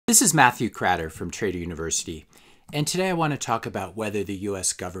This is Matthew Cratter from Trader University, and today I want to talk about whether the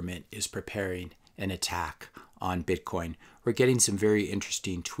US government is preparing an attack on Bitcoin. We're getting some very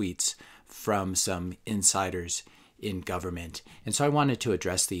interesting tweets from some insiders in government, and so I wanted to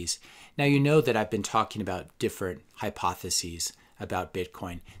address these. Now, you know that I've been talking about different hypotheses about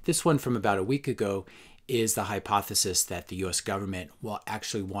Bitcoin. This one from about a week ago is the hypothesis that the US government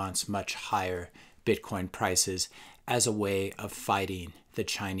actually wants much higher Bitcoin prices as a way of fighting the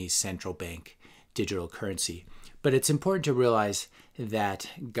Chinese central bank digital currency. But it's important to realize that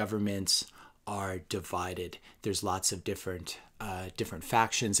governments are divided. There's lots of different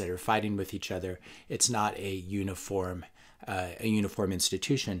factions that are fighting with each other. It's not a uniform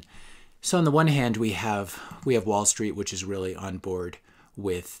institution. So on the one hand, we have Wall Street, which is really on board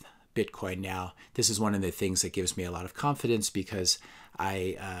with Bitcoin now. This is one of the things that gives me a lot of confidence because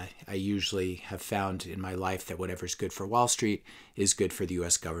I usually have found in my life that whatever's good for Wall Street is good for the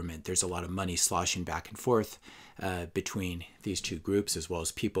US government. There's a lot of money sloshing back and forth between these two groups, as well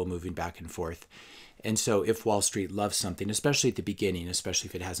as people moving back and forth. And so if Wall Street loves something, especially at the beginning, especially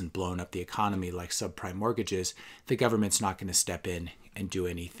if it hasn't blown up the economy like subprime mortgages, the government's not going to step in and do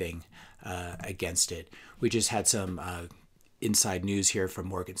anything against it. We just had some inside news here from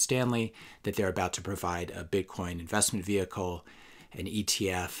Morgan Stanley that they're about to provide a Bitcoin investment vehicle, an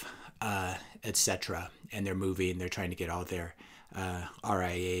ETF, etc. And they're trying to get all their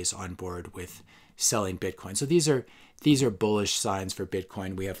RIAs on board with selling Bitcoin. So these are bullish signs for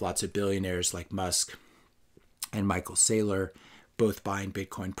Bitcoin. We have lots of billionaires like Musk and Michael Saylor both buying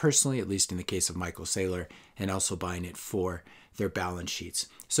Bitcoin personally, at least in the case of Michael Saylor, and also buying it for their balance sheets.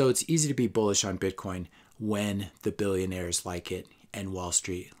 So it's easy to be bullish on Bitcoin when the billionaires like it and Wall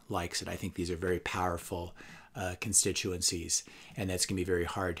Street likes it. I think these are very powerful constituencies, and that's going to be very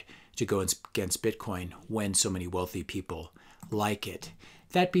hard to go against Bitcoin when so many wealthy people like it.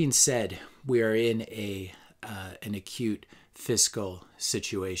 That being said, we are in an acute fiscal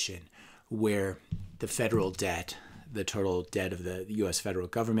situation where the federal debt, the total debt of the U.S. federal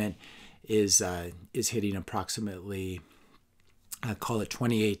government, is hitting approximately, call it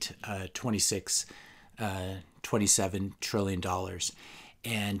 26, $27 trillion.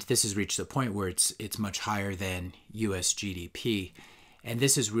 And this has reached the point where it's much higher than U.S. GDP. And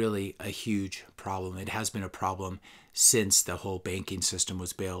this is really a huge problem. It has been a problem since the whole banking system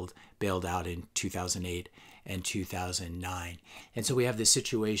was bailed out in 2008 and 2009. And so we have this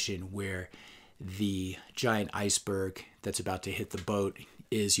situation where the giant iceberg that's about to hit the boat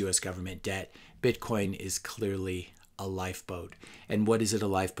is U.S. government debt. Bitcoin is clearly a lifeboat. And what is it a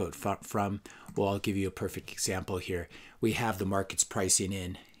lifeboat from? Well, I'll give you a perfect example here. We have the markets pricing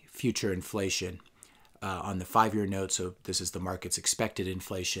in future inflation on the 5-year note. So this is the market's expected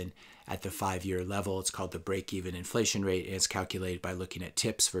inflation at the 5-year level. It's called the break-even inflation rate, and it's calculated by looking at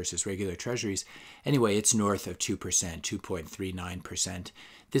TIPS versus regular treasuries. Anyway, it's north of 2%, 2.39%.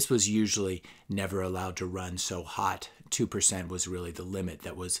 This was usually never allowed to run so hot. 2% was really the limit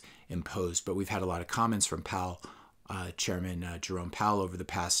that was imposed. But we've had a lot of comments from Chairman Jerome Powell over the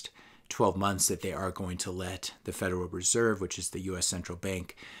past 12 months that they are going to let the Federal Reserve, which is the U.S. central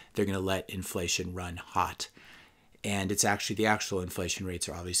bank, they're going to let inflation run hot. And it's actually, the actual inflation rates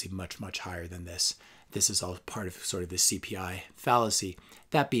are obviously much, much higher than this. This is all part of sort of the CPI fallacy.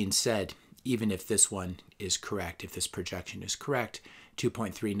 That being said, even if this one is correct, if this projection is correct,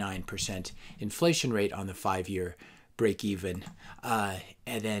 2.39% inflation rate on the 5-year break even,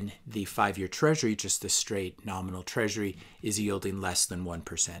 and then the 5-year treasury, just the straight nominal treasury, is yielding less than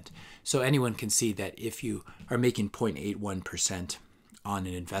 1%. So anyone can see that if you are making 0.81% on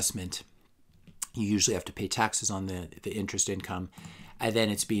an investment, you usually have to pay taxes on the interest income, and then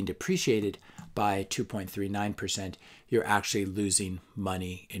it's being depreciated by 2.39%. You're actually losing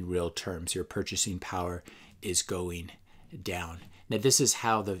money in real terms. Your purchasing power is going down. Now, this is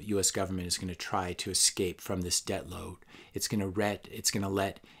how the U.S. government is going to try to escape from this debt load. It's going to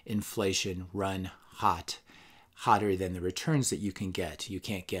let inflation run hot, hotter than the returns that you can get. You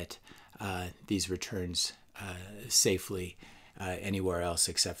can't get these returns safely anywhere else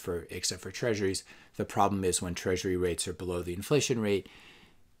except for treasuries. The problem is when treasury rates are below the inflation rate,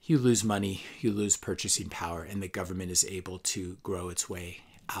 you lose money, you lose purchasing power, and the government is able to grow its way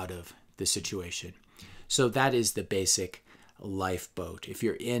out of the situation. So that is the basic lifeboat. If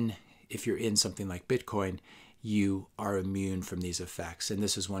you're in something like Bitcoin, you are immune from these effects. And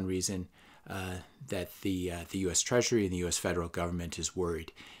this is one reason that the US Treasury and the US federal government is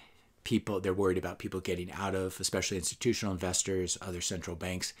worried. They're worried about people getting out of, especially institutional investors, other central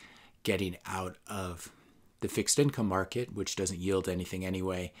banks, getting out of the fixed income market, which doesn't yield anything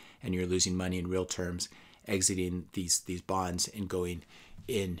anyway, and you're losing money in real terms, exiting these bonds and going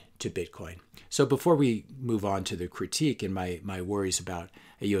into Bitcoin. So before we move on to the critique and my worries about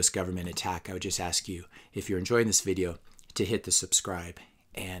a US government attack, I would just ask you, if you're enjoying this video, to hit the subscribe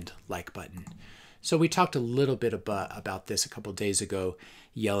and like button. So we talked a little bit about this a couple days ago,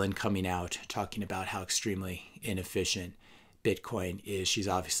 Yellen coming out talking about how extremely inefficient Bitcoin is. She's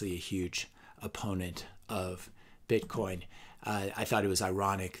obviously a huge opponent of Bitcoin. I thought it was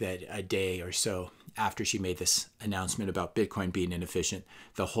ironic that a day or so after she made this announcement about Bitcoin being inefficient,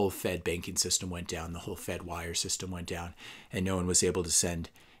 the whole Fed banking system went down, the whole Fed wire system went down, and no one was able to send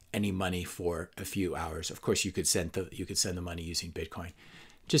any money for a few hours. Of course, you could send the money using Bitcoin.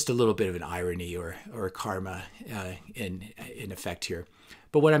 Just a little bit of an irony or karma in effect here.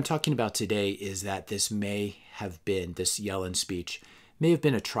 But what I'm talking about today is that this Yellen speech may have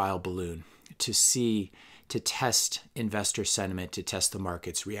been a trial balloon to test investor sentiment, to test the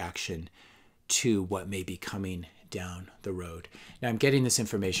market's reaction to what may be coming down the road. Now, I'm getting this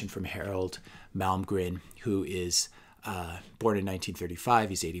information from Harold Malmgren, who is born in 1935.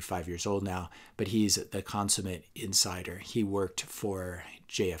 He's 85 years old now, but he's the consummate insider. He worked for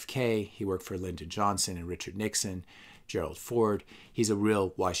JFK. He worked for Lyndon Johnson and Richard Nixon, Gerald Ford. He's a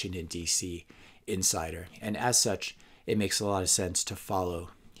real Washington, D.C. insider. And as such, it makes a lot of sense to follow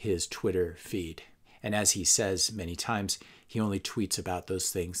his Twitter feed. And as he says many times, he only tweets about those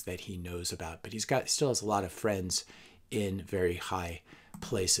things that he knows about. But still has a lot of friends in very high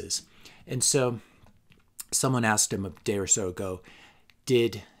places. And so someone asked him a day or so ago,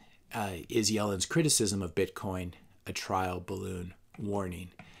 is Yellen's criticism of Bitcoin a trial balloon warning?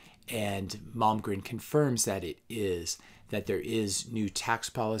 And Malmgren confirms that it is, that there is new tax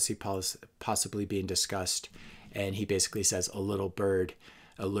policy possibly being discussed. And he basically says a little bird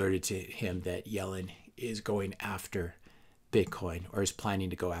alerted to him that Yellen is going after Bitcoin, or is planning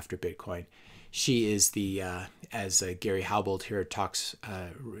to go after Bitcoin. She is the, as Gary Houbold here talks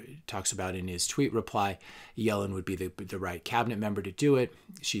about in his tweet reply, Yellen would be the right cabinet member to do it.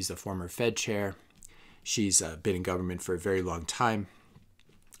 She's the former Fed chair. She's been in government for a very long time.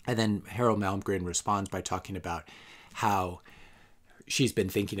 And then Harold Malmgren responds by talking about how she's been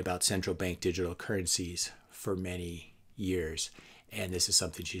thinking about central bank digital currencies for many years. And this is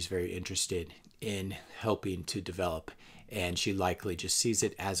something she's very interested in helping to develop. And she likely just sees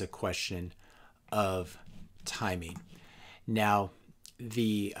it as a question of timing. Now,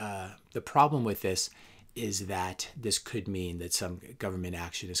 the problem with this is that this could mean that some government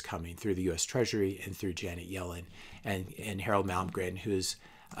action is coming through the US Treasury and through Janet Yellen. And Harold Malmgren, who's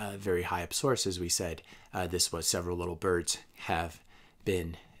a very high up source, as we said, this is what several little birds have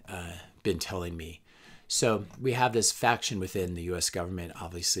been telling me. So we have this faction within the US government,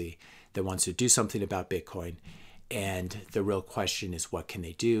 obviously, that wants to do something about Bitcoin. And the real question is, what can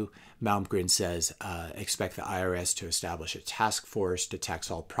they do? Malmgren says, expect the IRS to establish a task force to tax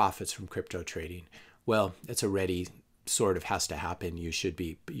all profits from crypto trading. Well, it's already sort of has to happen. You should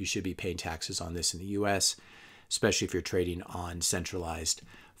be paying taxes on this in the US, especially if you're trading on centralized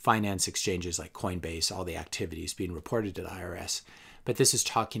finance exchanges like Coinbase, all the activities being reported to the IRS. But this is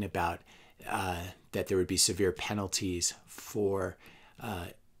talking about that there would be severe penalties for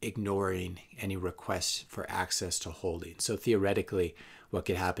ignoring any requests for access to holding. So theoretically, what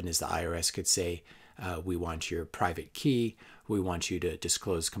could happen is the IRS could say, we want your private key. We want you to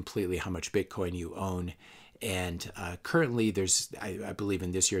disclose completely how much Bitcoin you own. And currently, I believe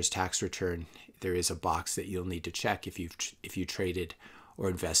in this year's tax return, there is a box that you'll need to check if you traded or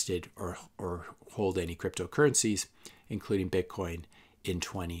invested or hold any cryptocurrencies, including Bitcoin, in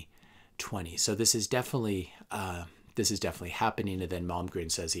 2020. So this is definitely happening. And then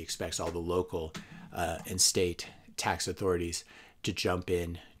Malmgren says he expects all the local and state tax authorities to jump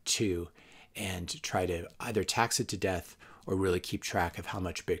in too and try to either tax it to death or really keep track of how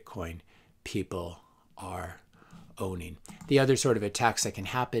much Bitcoin people are owning. The other sort of attacks that can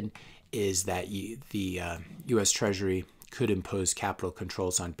happen is that the US Treasury could impose capital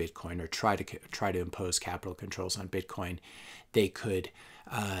controls on Bitcoin, or try to impose capital controls on Bitcoin. They could,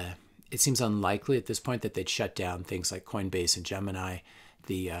 it seems unlikely at this point that they'd shut down things like Coinbase and Gemini,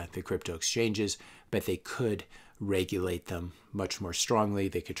 the crypto exchanges, but they could regulate them much more strongly.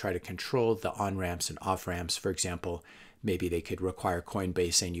 They could try to control the on-ramps and off-ramps. For example, maybe they could require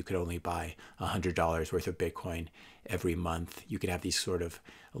Coinbase saying you could only buy $100 worth of Bitcoin every month. You could have these sort of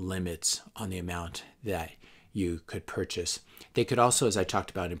limits on the amount that you could purchase. They could also, as I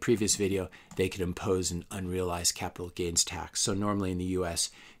talked about in a previous video, they could impose an unrealized capital gains tax. So normally in the US,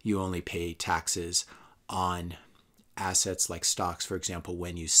 you only pay taxes on assets like stocks, for example,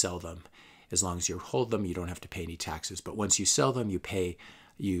 when you sell them. As long as you hold them, you don't have to pay any taxes. But once you sell them, you pay,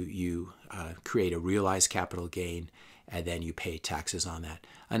 you create a realized capital gain, and then you pay taxes on that.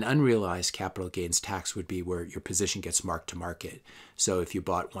 An unrealized capital gains tax would be where your position gets marked to market. So if you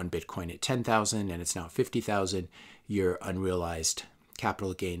bought one Bitcoin at 10,000 and it's now 50,000, your unrealized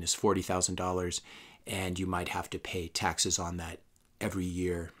capital gain is $40,000, and you might have to pay taxes on that every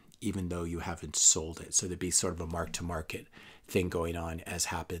year, even though you haven't sold it. So there'd be sort of a mark to market thing going on, as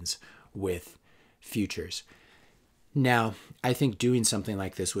happens with futures. Now, I think doing something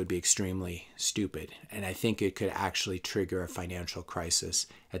like this would be extremely stupid, and I think it could actually trigger a financial crisis.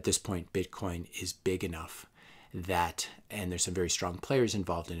 At this point, Bitcoin is big enough that, and there's some very strong players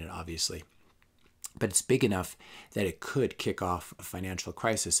involved in it, obviously, but it's big enough that it could kick off a financial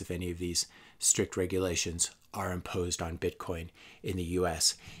crisis if any of these strict regulations are imposed on Bitcoin in the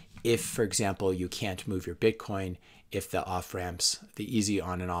US. If, for example, you can't move your Bitcoin, if the off-ramps, the easy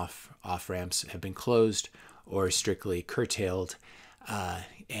on and off-ramps have been closed or strictly curtailed,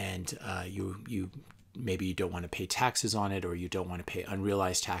 and you maybe you don't want to pay taxes on it, or you don't want to pay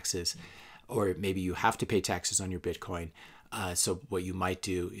unrealized taxes, or maybe you have to pay taxes on your Bitcoin. So what you might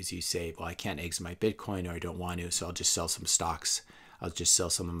do is you say, well, I can't exit my Bitcoin, or I don't want to, so I'll just sell some stocks. I'll just sell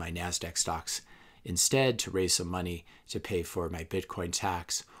some of my NASDAQ stocks instead to raise some money to pay for my Bitcoin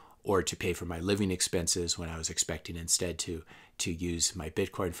tax, or to pay for my living expenses when I was expecting instead to use my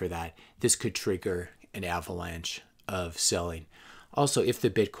Bitcoin for that. This could trigger an avalanche of selling. Also, if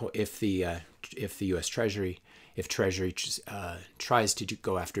the US Treasury, if Treasury tries to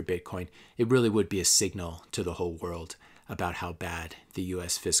go after Bitcoin, it really would be a signal to the whole world about how bad the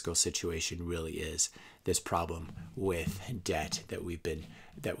US fiscal situation really is. This problem with debt that we've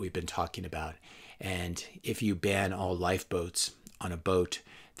been talking about. And if you ban all lifeboats on a boat,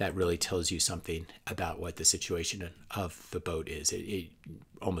 that really tells you something about what the situation of the boat is. It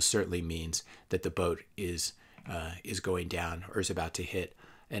almost certainly means that the boat is going down or is about to hit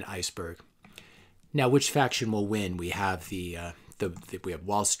an iceberg. Now, which faction will win? We have we have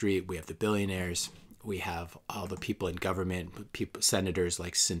Wall Street, we have the billionaires, we have all the people in government, senators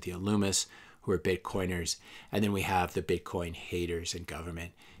like Cynthia Lummis, who are Bitcoiners, and then we have the Bitcoin haters in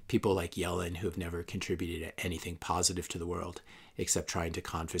government, people like Yellen, who have never contributed anything positive to the world except trying to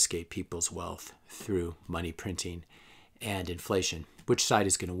confiscate people's wealth through money printing and inflation. Which side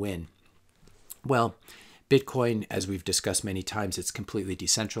is going to win? Well, Bitcoin, as we've discussed many times, it's completely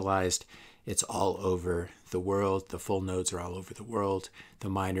decentralized. It's all over the world. The full nodes are all over the world, the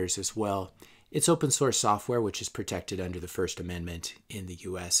miners as well. It's open source software, which is protected under the First Amendment in the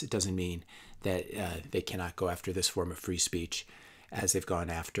US. It doesn't mean that they cannot go after this form of free speech as they've gone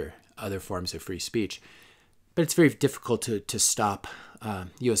after other forms of free speech. But it's very difficult to stop.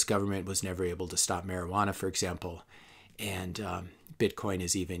 US government was never able to stop marijuana, for example, and Bitcoin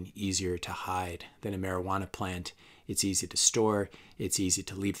is even easier to hide than a marijuana plant. It's easy to store. It's easy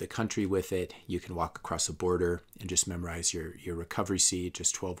to leave the country with it. You can walk across a border and just memorize your recovery seed,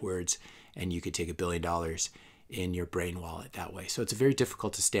 just 12 words, and you could take $1 billion in your brain wallet that way. So it's very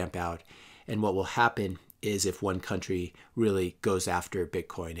difficult to stamp out. And what will happen is if one country really goes after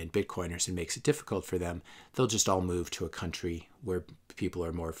Bitcoin and Bitcoiners and makes it difficult for them, they'll just all move to a country where people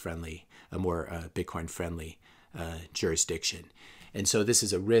are more friendly, a more Bitcoin-friendly jurisdiction. And so this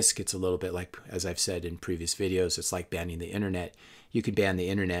is a risk. It's a little bit like, as I've said in previous videos, it's like banning the internet. You can ban the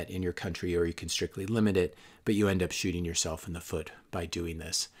internet in your country, or you can strictly limit it, but you end up shooting yourself in the foot by doing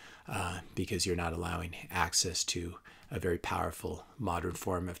this because you're not allowing access to a very powerful modern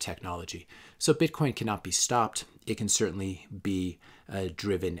form of technology. So Bitcoin cannot be stopped. It can certainly be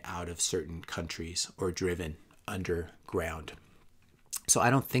driven out of certain countries or driven underground. So I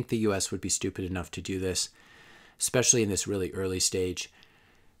don't think the US would be stupid enough to do this, especially in this really early stage.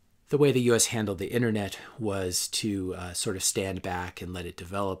 The way the US handled the internet was to sort of stand back and let it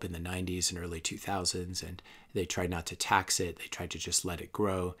develop in the 90s and early 2000s, and they tried not to tax it. They tried to just let it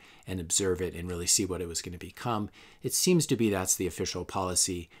grow and observe it and really see what it was going to become. It seems to be that's the official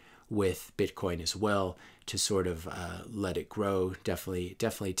policy with Bitcoin as well, to sort of let it grow,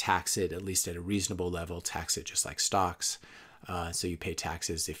 definitely tax it, at least at a reasonable level, tax it just like stocks. So you pay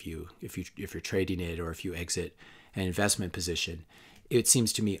taxes if you're trading it or if you exit an investment position. It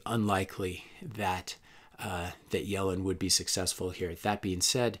seems to me unlikely that that Yellen would be successful here. That being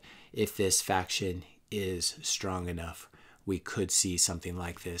said, if this faction is strong enough, we could see something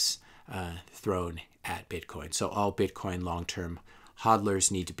like this thrown at Bitcoin. So all Bitcoin long-term hodlers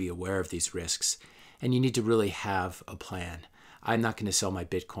need to be aware of these risks, and you need to really have a plan. I'm not going to sell my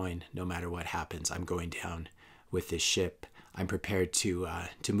Bitcoin no matter what happens. I'm going down with this ship. I'm prepared to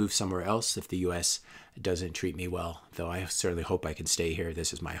move somewhere else if the U.S. doesn't treat me well, though I certainly hope I can stay here.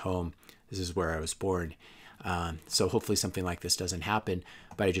 This is my home. This is where I was born. So hopefully something like this doesn't happen,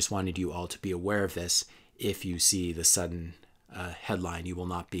 but I just wanted you all to be aware of this. if you see the sudden headline, you will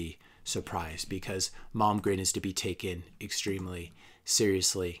not be surprised, because Malmgren is to be taken extremely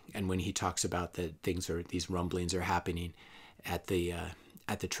seriously. And when he talks about that these rumblings are happening at the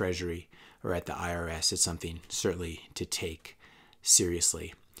Treasury or at the IRS, it's something certainly to take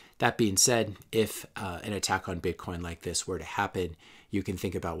seriously. That being said, if an attack on Bitcoin like this were to happen, you can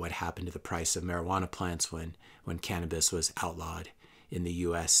think about what happened to the price of marijuana plants when cannabis was outlawed in the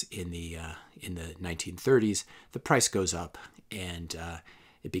U.S. in the 1930s. The price goes up, and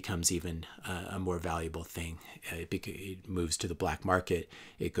it becomes even a more valuable thing. It moves to the black market,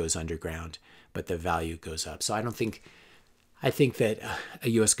 it goes underground, but the value goes up. So I think that a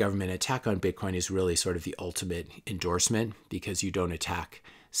U.S. government attack on Bitcoin is really sort of the ultimate endorsement, because you don't attack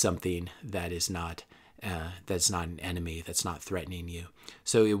something that is not that's not an enemy, that's not threatening you.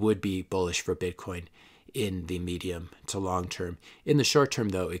 So it would be bullish for Bitcoin in the medium to long term. In the short term,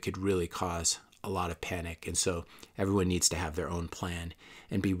 though, it could really cause a lot of panic. And so everyone needs to have their own plan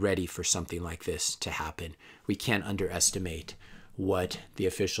and be ready for something like this to happen. We can't underestimate what the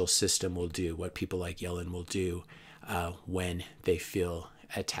official system will do, what people like Yellen will do when they feel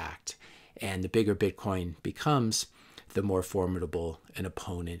attacked. And the bigger Bitcoin becomes, the more formidable an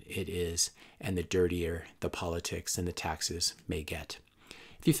opponent it is, and the dirtier the politics and the taxes may get.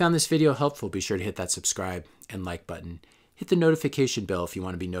 If you found this video helpful, be sure to hit that subscribe and like button. Hit the notification bell if you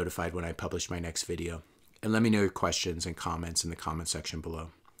want to be notified when I publish my next video. And let me know your questions and comments in the comment section below.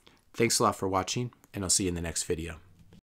 Thanks a lot for watching, and I'll see you in the next video.